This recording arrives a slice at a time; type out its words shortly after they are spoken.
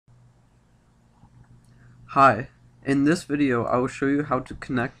Hi, in this video I will show you how to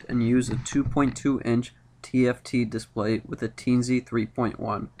connect and use a 2.2-inch TFT display with a Teensy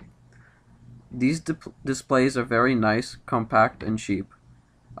 3.1. These displays are very nice, compact, and cheap.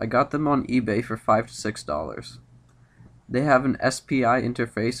 I got them on eBay for $5 to $6. They have an SPI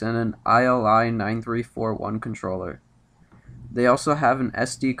interface and an ILI9341 controller. They also have an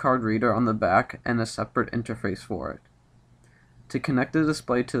SD card reader on the back and a separate interface for it. To connect the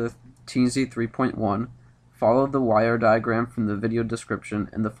display to the Teensy 3.1, follow the wire diagram from the video description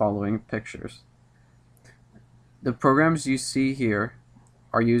in the following pictures. The programs you see here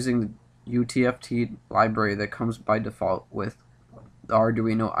are using the UTFT library that comes by default with the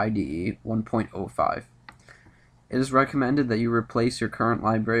Arduino IDE 1.05. It is recommended that you replace your current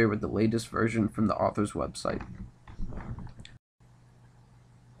library with the latest version from the author's website.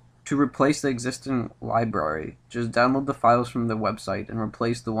 To replace the existing library, just download the files from the website and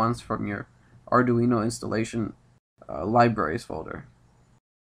replace the ones from your Arduino installation libraries folder.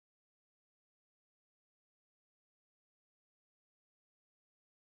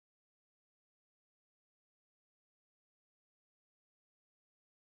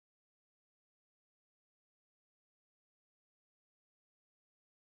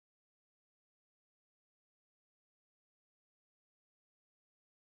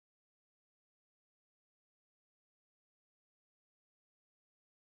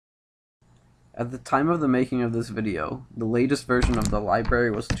 At the time of the making of this video, the latest version of the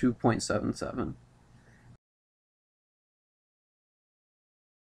library was 2.77.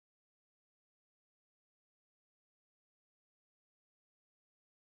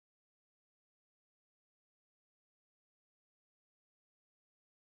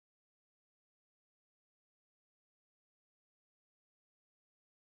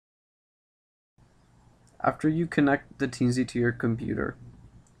 After you connect the Teensy to your computer,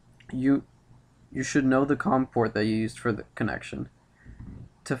 you should know the COM port that you used for the connection.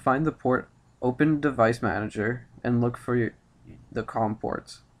 To find the port, open Device Manager and look for the COM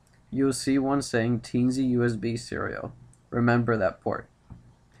ports. You will see one saying Teensy USB serial. Remember that port.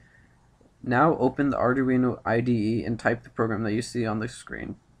 Now open the Arduino IDE and type the program that you see on the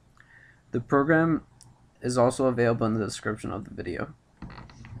screen. The program is also available in the description of the video.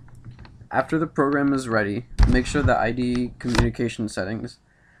 After the program is ready, make sure the IDE communication settings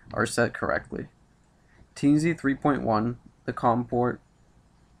are set correctly. Teensy 3.1, the COM port,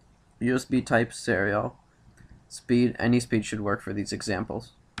 USB type serial, speed, any speed should work for these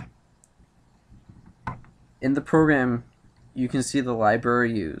examples. In the program, you can see the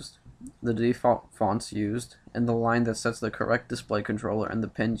library used, the default fonts used, and the line that sets the correct display controller and the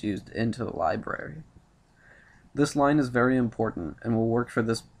pins used into the library. This line is very important and will work for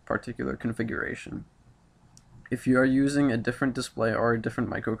this particular configuration. If you are using a different display or a different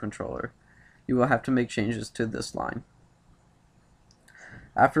microcontroller, you will have to make changes to this line.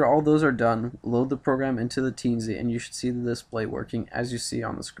 After all those are done, load the program into the Teensy and you should see the display working as you see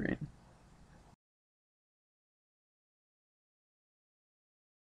on the screen.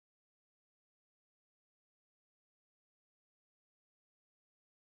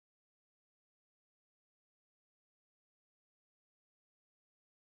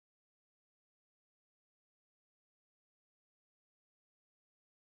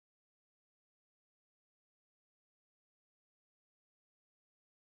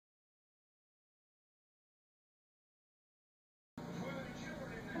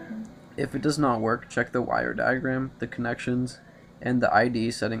 If it does not work, check the wire diagram, the connections, and the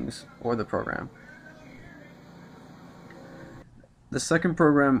IDE settings or the program. The second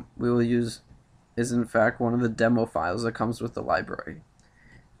program we will use is in fact one of the demo files that comes with the library.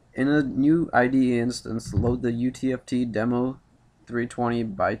 In a new IDE instance, load the UTFT demo 320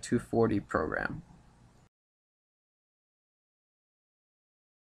 by 240 program.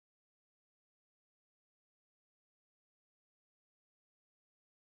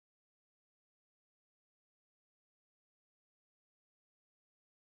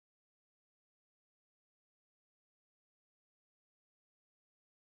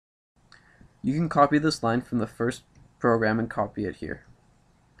 You can copy this line from the first program and copy it here.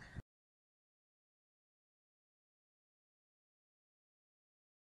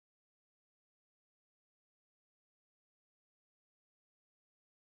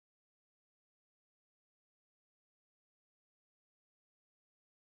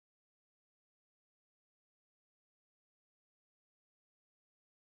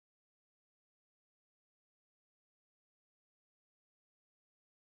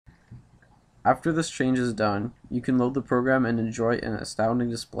 After this change is done, you can load the program and enjoy an astounding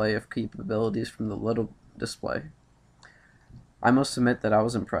display of capabilities from the little display. I must admit that I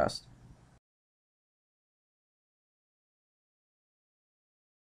was impressed.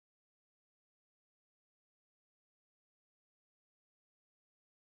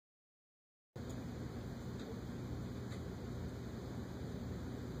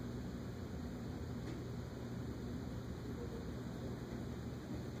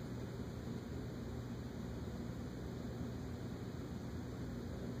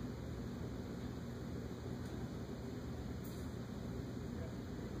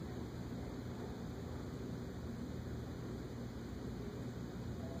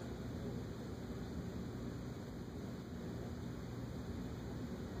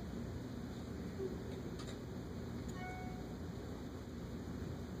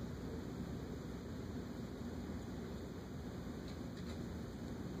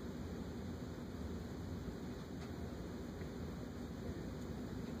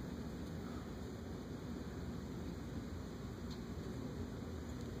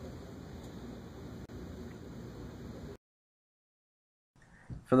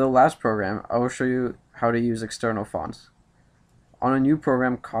 For the last program, I will show you how to use external fonts. On a new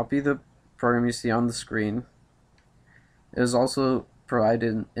program, copy the program you see on the screen. It is also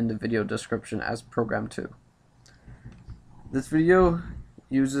provided in the video description as Program 2. This video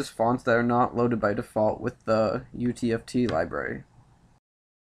uses fonts that are not loaded by default with the UTF-T library.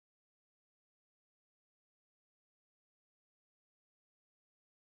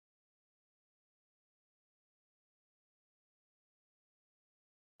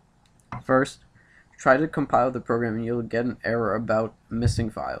 First, try to compile the program and you'll get an error about missing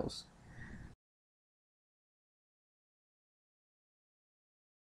files.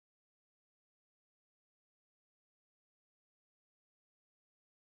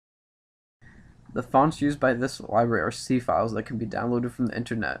 The fonts used by this library are C files that can be downloaded from the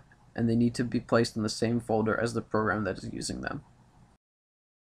internet, and they need to be placed in the same folder as the program that is using them.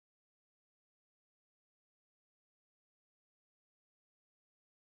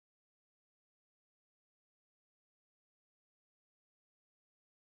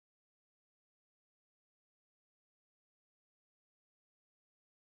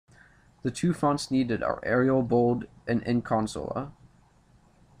 The two fonts needed are Arial Bold and InConsola.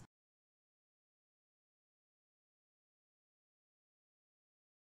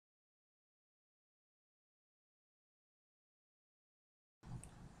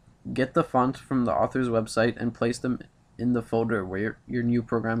 Get the fonts from the author's website and place them in the folder where your new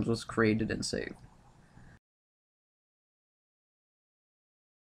program was created and saved.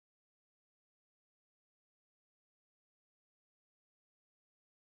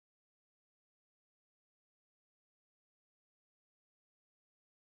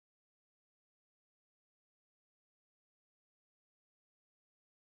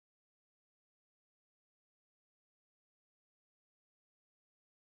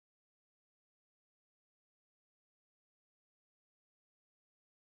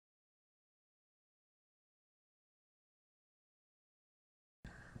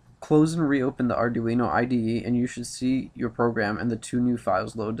 Close and reopen the Arduino IDE and you should see your program and the two new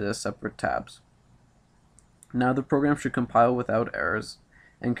files loaded as separate tabs. Now the program should compile without errors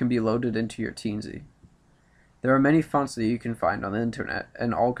and can be loaded into your Teensy. There are many fonts that you can find on the internet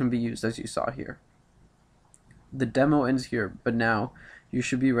and all can be used as you saw here. The demo ends here, but now you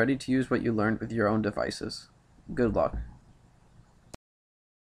should be ready to use what you learned with your own devices. Good luck.